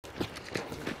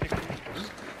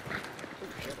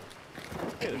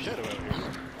Hey, there's Shadow out here.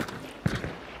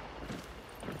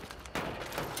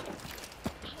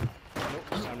 Nope,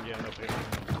 I'm getting up here.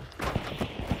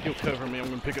 He'll cover me, I'm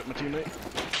gonna pick up my teammate.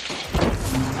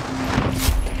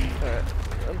 Alright,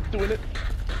 I'm doing it.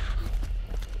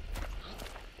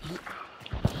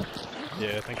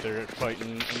 Yeah, I think they're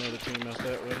fighting another team out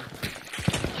that way.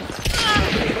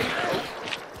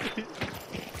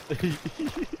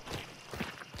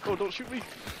 Oh, don't shoot me!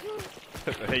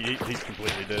 Hey, he's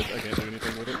completely dead. I can't do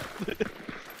anything with it.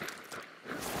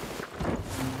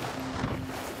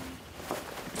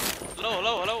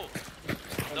 Hello.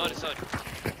 Sorry.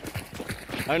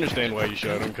 I understand why you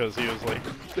shot him, because he was like,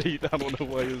 I don't know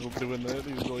why he was doing that.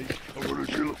 He was like, I'm gonna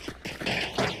kill him.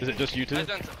 Is it just you two? I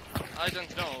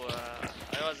don't know.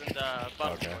 I was in the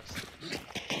battle box.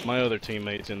 My other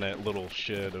teammate's in that little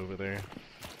shed over there.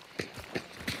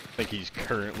 I think he's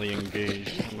currently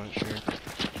engaged. I'm not sure.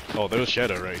 Oh, there's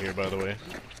Shadow right here, by the way.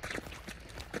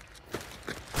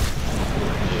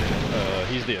 Yeah,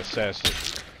 he's the assassin.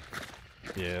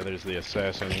 Yeah, there's the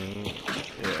assassin.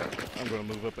 Yeah, I'm gonna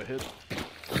move up ahead.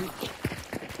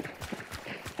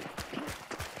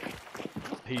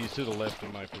 He's to the left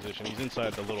of my position. He's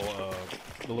inside the little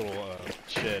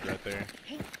shed right there.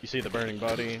 You see the burning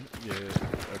body? Yeah.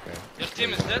 Okay. Your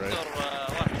team is dead, right? Or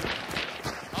what?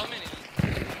 How many?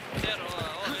 They're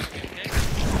all okay?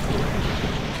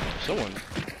 Someone.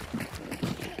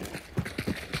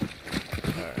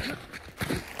 Alright.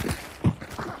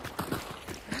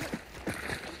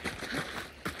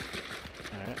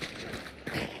 Alright.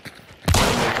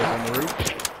 On the roof.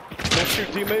 That's your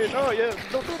teammate. Oh yeah,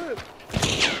 don't do that.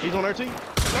 He's on our team.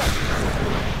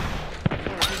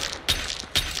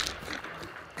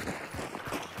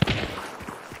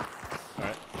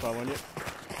 Alright, following you.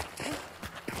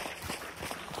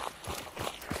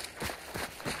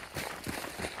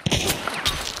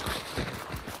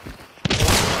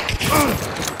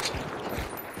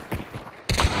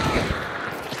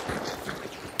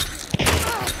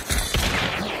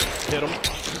 Hit him.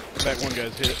 Back one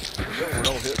guy's hit.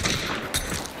 We're all hit.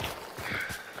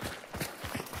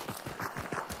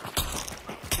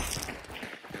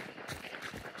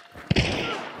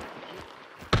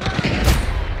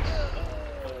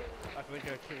 I think I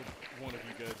killed one of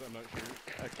you guys, I'm not sure.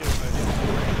 I jumped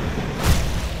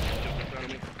in front of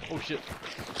me. Oh shit.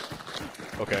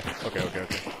 Okay.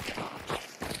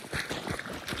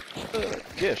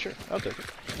 Yeah, sure, I'll take it.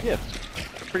 Yeah,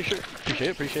 pretty sure.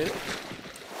 Appreciate it.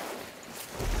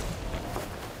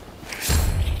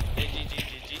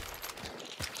 GG.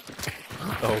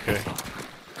 Oh, okay.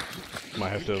 Might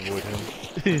have to avoid him.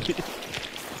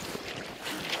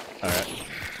 Alright.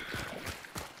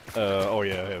 Oh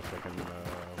yeah, I have fucking,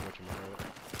 whatchamacallit.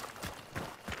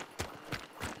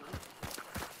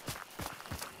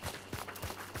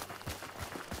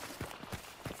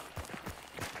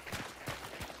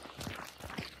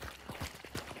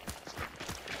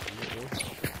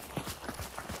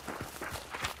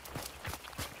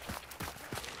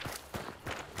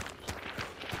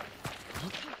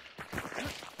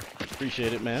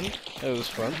 Appreciate it, man. That was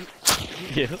fun.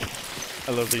 Yeah.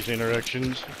 I love these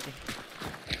interactions.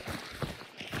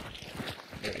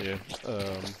 Yeah.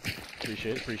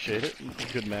 Appreciate it.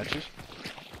 Good matches.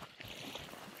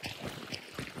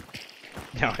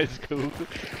 Yeah, it's cool.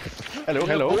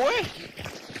 Hello. Boy?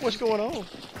 What's going on?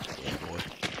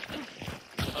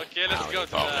 Okay, let's go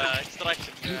to the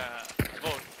extraction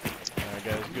boat. Alright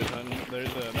guys, good hunting.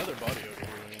 There's another body over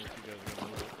here. If you guys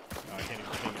want to look. Oh, I can't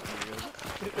even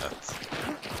see you guys.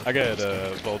 I got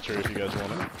Vulture if you guys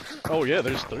want it. Oh yeah,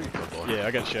 there's 3. Yeah,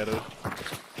 I got Shadow.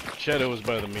 Shadow was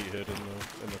by the meathead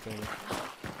in the thing.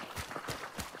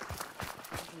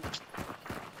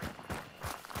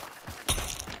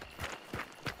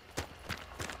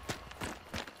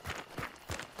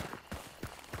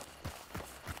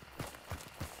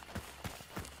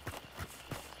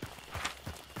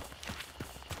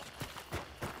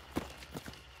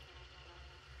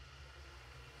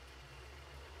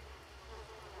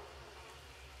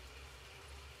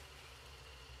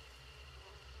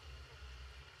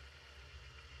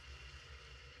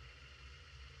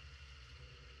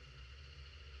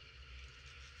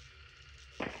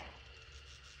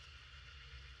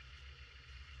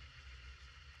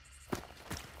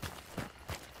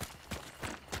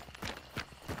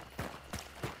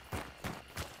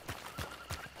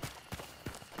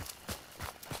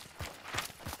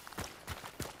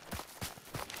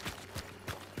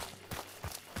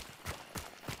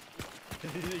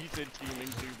 He said teaming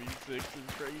 2v6 is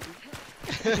crazy.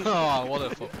 Oh, what a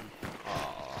fucking...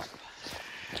 Oh.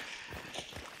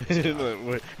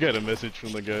 Got a message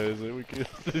from the guys that we could.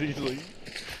 He's like,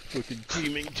 fucking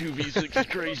teaming 2v6 is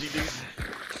crazy, dude.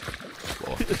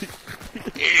 Oh,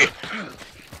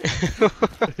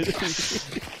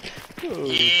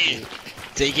 yeah.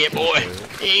 Take it, boy.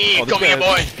 okay. Yeah, Oh, come here,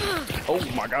 boy. Oh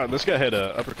my god, this guy had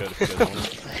a uppercut. If you guys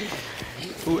want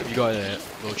it. Ooh, have you got a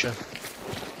vulture?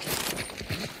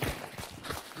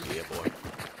 Yeah, boy.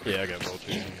 Yeah, I got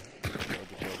vulture.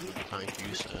 Thank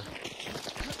you, sir.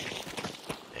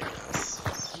 Very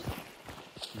nice.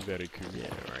 Very cool. Yeah,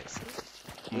 right. Sir.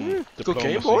 Good Diplomacy.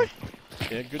 game, boy.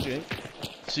 Yeah, good game.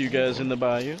 See you guys in the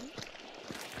bayou.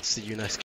 See you next